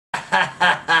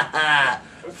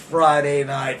Friday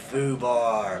night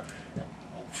Fubar.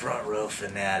 Front row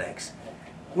Fanatics.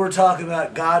 We're talking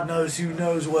about God knows who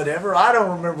knows whatever. I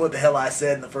don't remember what the hell I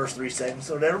said in the first 3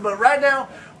 segments or whatever, but right now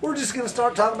we're just going to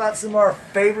start talking about some of our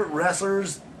favorite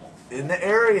wrestlers in the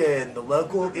area and the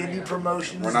local indie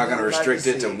promotions. We're not going to restrict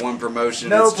it to one promotion.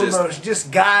 No promotion,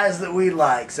 just guys that we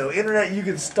like. So Internet, you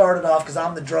can start it off because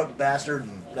I'm the drunk bastard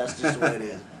and that's just the way it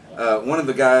is. One of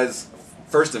the guys,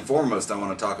 first and foremost, I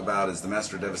want to talk about is the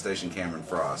Master of Devastation, Cameron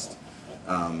Frost.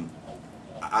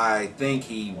 I think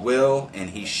he will and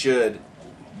he should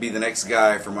be the next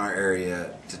guy from our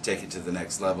area to take it to the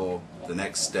next level, the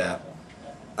next step.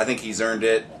 I think he's earned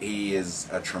it. He is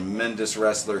a tremendous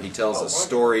wrestler. He tells a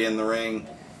story in the ring.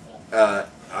 I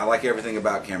like everything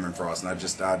about Cameron Frost, and I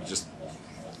just,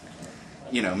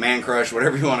 you know, man crush,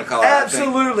 whatever you want to call it.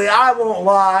 Absolutely. I won't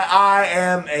lie. I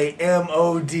am a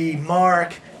MOD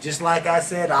mark. Just like I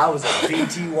said, I was a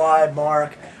BTY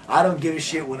mark. I don't give a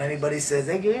shit when anybody says,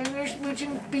 hey, you're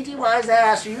smooching BTY's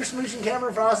ass, or you're smooching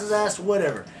Cameron Frost's ass,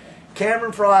 whatever.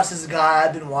 Cameron Frost is a guy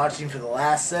I've been watching for the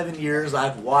last 7 years.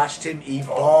 I've watched him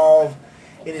evolve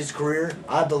in his career.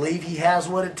 I believe he has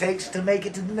what it takes to make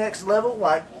it to the next level,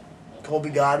 like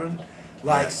Colby Godwin,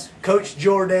 like Coach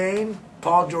Jourdain,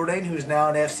 Paul Jourdain, who's now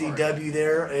an FCW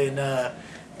there in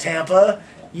Tampa.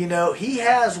 You know, he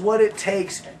has what it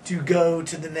takes to go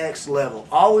to the next level.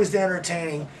 Always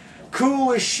entertaining.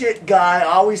 Cool as shit guy,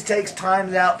 always takes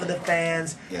time out for the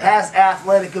fans, has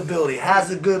athletic ability, has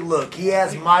a good look, he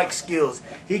has mic skills,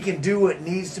 he can do what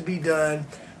needs to be done.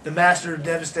 The Master of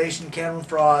Devastation, Cameron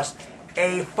Frost,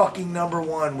 a fucking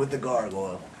 #1 with the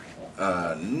Gargoyle.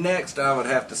 Next, I would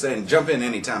have to say, and jump in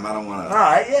anytime, I don't want to...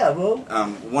 Alright, yeah, well...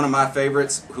 one of my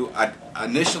favorites, who I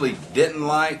initially didn't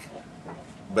like,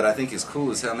 but I think is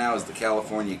cool as hell now, is the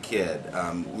California Kid.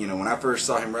 You know, when I first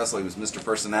saw him wrestle, he was Mr.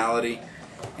 Personality.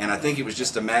 And I think it was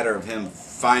just a matter of him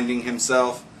finding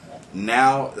himself.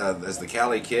 Now, as the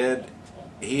Cali Kid,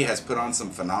 he has put on some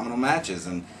phenomenal matches.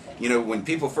 And, you know, when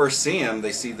people first see him,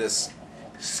 they see this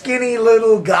skinny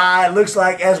little guy. Looks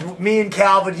like, as me and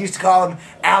Calvin used to call him,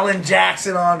 Alan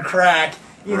Jackson on crack.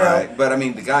 You know. But, I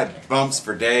mean, the guy bumps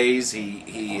for days.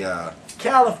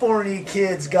 California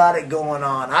Kid's got it going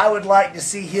on. I would like to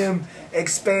see him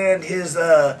expand his...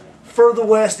 further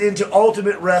west into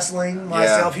Ultimate Wrestling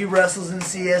myself. He wrestles in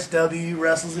CSW, he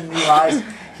wrestles in New Heights,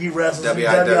 he wrestles in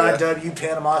WIW,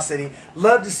 Panama City.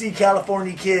 Love to see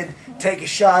California Kid take a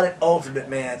shot at Ultimate,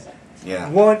 man. Yeah.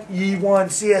 He won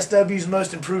CSW's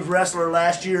Most Improved Wrestler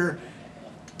last year.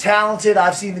 Talented.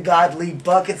 I've seen the guy lead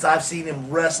buckets. I've seen him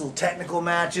wrestle technical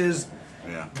matches.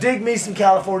 Yeah. Dig me some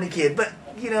California Kid. But,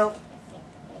 you know,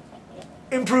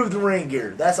 improve the ring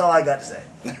gear. That's all I got to say.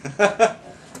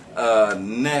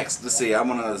 Next, let's see, I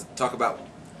want to talk about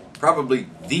probably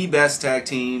the best tag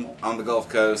team on the Gulf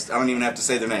Coast. I don't even have to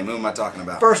say their name. Who am I talking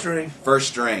about? First Ring. First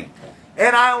String.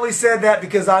 And I only said that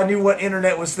because I knew what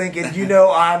Internet was thinking. You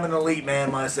know I'm an Elite man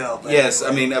myself. Yes,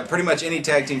 I mean, pretty much any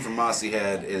tag team from Mossy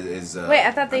Head is... Wait,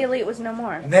 I thought the Elite was no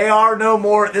more. They are no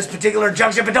more at this particular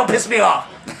junction, but don't piss me off.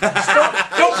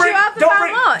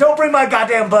 Don't bring my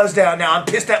goddamn buzz down now. I'm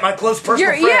pissed at my close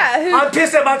personal friend. I'm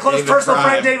pissed at my close personal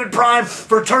friend, David Prime,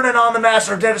 for turning on the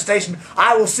Master of Devastation.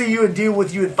 I will see you and deal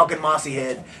with you in fucking Mossy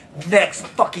Head next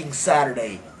fucking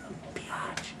Saturday.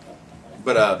 Biatch.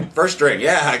 But, First String,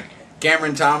 yeah.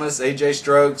 Cameron Thomas, AJ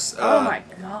Strokes. Oh my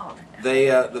god. They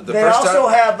they also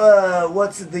have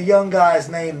what's the young guy's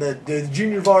name? The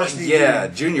junior varsity. Yeah,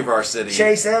 junior varsity.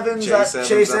 Chase Evans.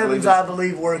 Chase Evans, I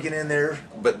believe, working in there.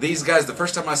 But these guys, the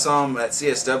first time I saw them at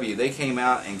CSW, they came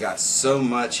out and got so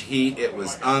much heat. It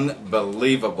was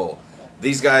unbelievable.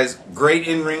 These guys, great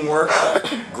in-ring work,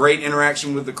 great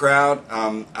interaction with the crowd.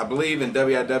 I believe in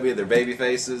WIW, they're baby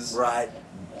faces. Right.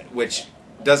 Which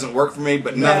doesn't work for me,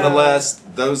 but nonetheless,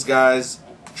 those guys,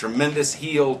 tremendous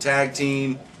heel tag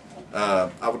team.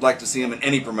 I would like to see them in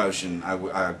any promotion. I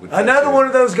would. Another one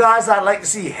of those guys I'd like to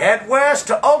see head west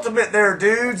to Ultimate there,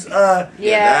 dudes.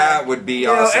 That would be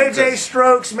awesome. You know, AJ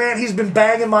Strokes, man, he's been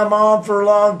banging my mom for a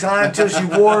long time until she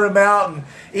wore him out, and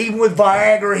even with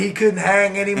Viagra, he couldn't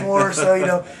hang anymore. So, you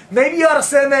know, maybe you ought to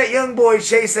send that young boy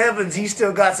Chase Evans. He's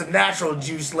still got some natural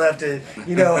juice left to,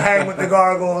 you know, hang with the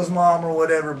Gargoyle's mom or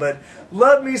whatever. But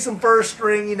love me some First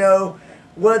String, you know.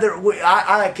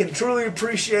 I can truly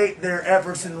appreciate their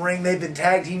efforts in the ring. They've been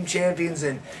tag team champions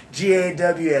in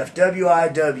GAWF,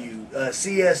 WIW,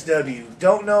 CSW.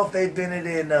 Don't know if they've been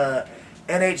in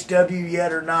NHW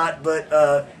yet or not,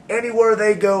 but anywhere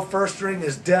they go, First String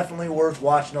is definitely worth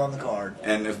watching on the card.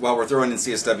 And while we're throwing in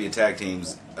CSW tag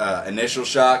teams, Initial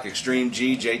Shock, Extreme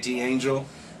G, JT Angel,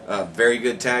 very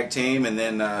good tag team. And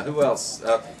then who else?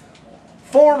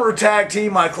 former tag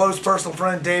team, my close personal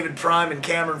friend David Prime and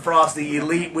Cameron Frost, the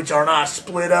Elite, which are not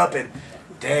split up. And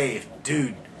Dave,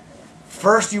 dude,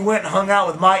 first you went and hung out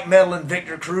with Mike Metal and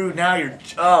Victor Crew. Now you're,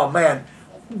 oh man,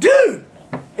 dude,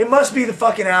 it must be the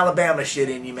fucking Alabama shit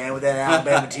in you, man, with that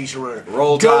Alabama t-shirt.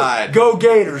 Roll Tide. Go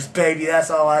Gators, baby. That's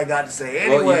all I got to say.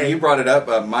 Anyway, well, you brought it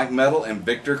up, Mike Metal and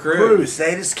Victor Crew.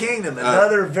 Sadist Kingdom,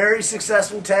 another very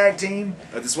successful tag team.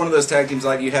 It's one of those tag teams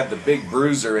like you have the big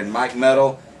bruiser in Mike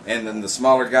Metal, and then the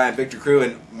smaller guy in Victor Crew.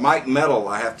 And Mike Metal,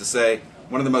 I have to say,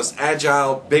 one of the most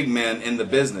agile big men in the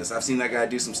business. I've seen that guy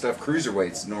do some stuff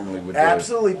cruiserweights normally would do.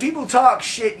 Absolutely. People talk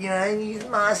shit, you know, these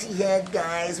mossy head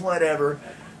guys, whatever.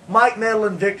 Mike Metal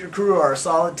and Victor Crew are a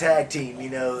solid tag team, you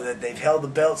know, that they've held the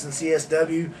belts in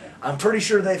CSW. I'm pretty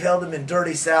sure they've held them in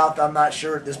Dirty South. I'm not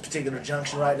sure at this particular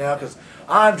junction right now because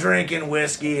I'm drinking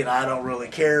whiskey and I don't really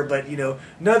care. But, you know,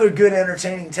 another good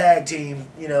entertaining tag team,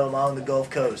 you know, along the Gulf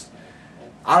Coast.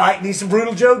 I like me some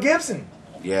Brutal Joe Gibson.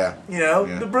 Yeah. You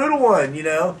know, the brutal one, you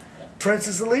know.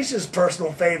 Princess Alicia's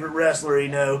personal favorite wrestler, you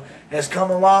know, has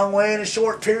come a long way in a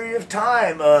short period of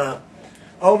time.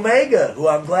 Omega, who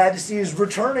I'm glad to see is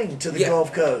returning to the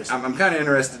Gulf Coast. I'm kind of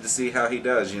interested to see how he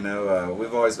does, you know.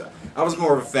 I was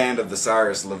more of a fan of the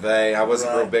Cyrus LeVay. I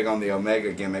wasn't real big on the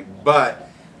Omega gimmick, but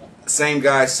same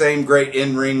guy, same great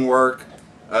in-ring work,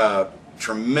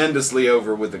 tremendously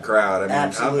over with the crowd. I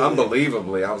mean,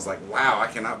 unbelievably. I was like, wow, I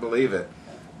cannot believe it.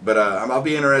 But I'll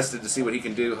be interested to see what he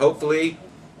can do. Hopefully,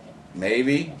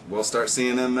 maybe we'll start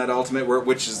seeing him at Ultimate,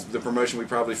 which is the promotion we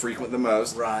probably frequent the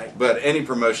most. Right. But any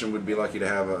promotion would be lucky to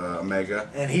have Omega.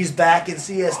 And he's back in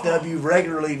CSW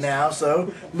regularly now,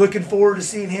 so looking forward to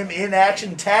seeing him in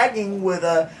action, tagging with,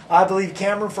 I believe,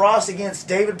 Cameron Frost against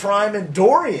David Prime and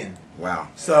Dorian. Wow.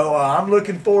 So I'm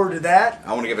looking forward to that.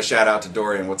 I want to give a shout out to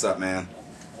Dorian. What's up, man?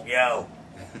 Yo,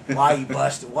 why you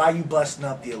busting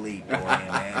up the Elite, Dorian,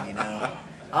 man? You know,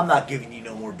 I'm not giving you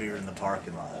no more beer in the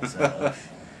parking lot. So.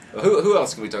 Who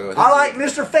else can we talk about? I like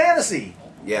Mr. Fantasy.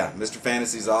 Yeah, Mr.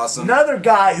 Fantasy's awesome. Another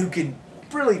guy who can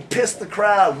really piss the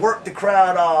crowd, work the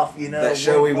crowd off, you know. That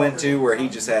show we went to where he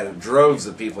just had droves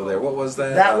of people there. What was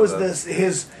that? That was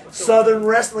his Southern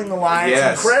Wrestling Alliance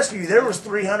in Crestview. There was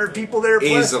 300 people there.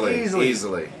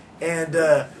 Easily. And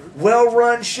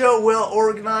well-run show,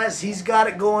 well-organized. He's got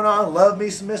it going on. Love me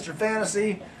some Mr.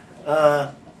 Fantasy.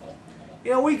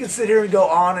 You know, we could sit here and go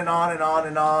on and on and on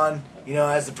and on. You know,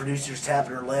 as the producer's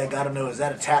tapping her leg, I don't know, is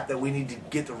that a tap that we need to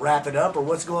get to wrap it up, or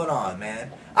what's going on, man?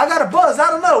 I got a buzz,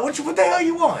 I don't know. What the hell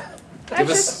you want? Give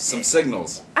us some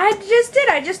signals. I just did.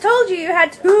 I just told you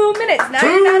had 2 minutes. Now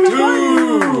you're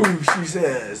down to 1. She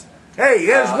says. Hey,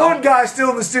 there's one guy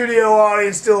still in the studio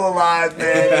audience, still alive,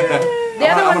 man. The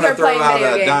other ones are playing video games. I'm going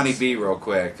to throw out Donnie B real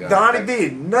quick. Donnie B,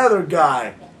 another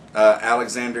guy.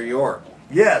 Alexander York.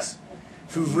 Yes,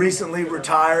 who recently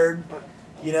retired.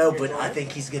 You know, but I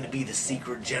think he's going to be the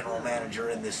secret general manager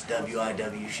in this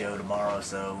WIW show tomorrow,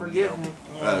 so... Forgive me.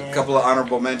 A couple of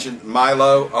honorable mentions.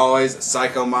 Milo, always.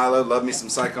 Psycho Milo. Love me some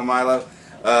Psycho Milo.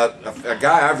 A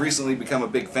guy I've recently become a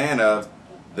big fan of,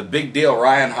 the big deal,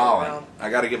 Ryan Holland.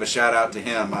 I got to give a shout out to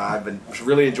him. I've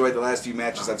really enjoyed the last few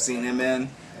matches I've seen him in.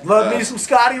 Love me some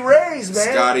Scotty Rays,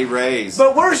 man. Scotty Rays.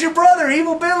 But where's your brother,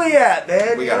 Evil Billy, at,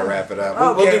 man? We got to wrap it up.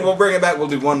 Okay. We'll bring it back. We'll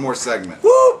do one more segment.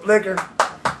 Whoop, liquor.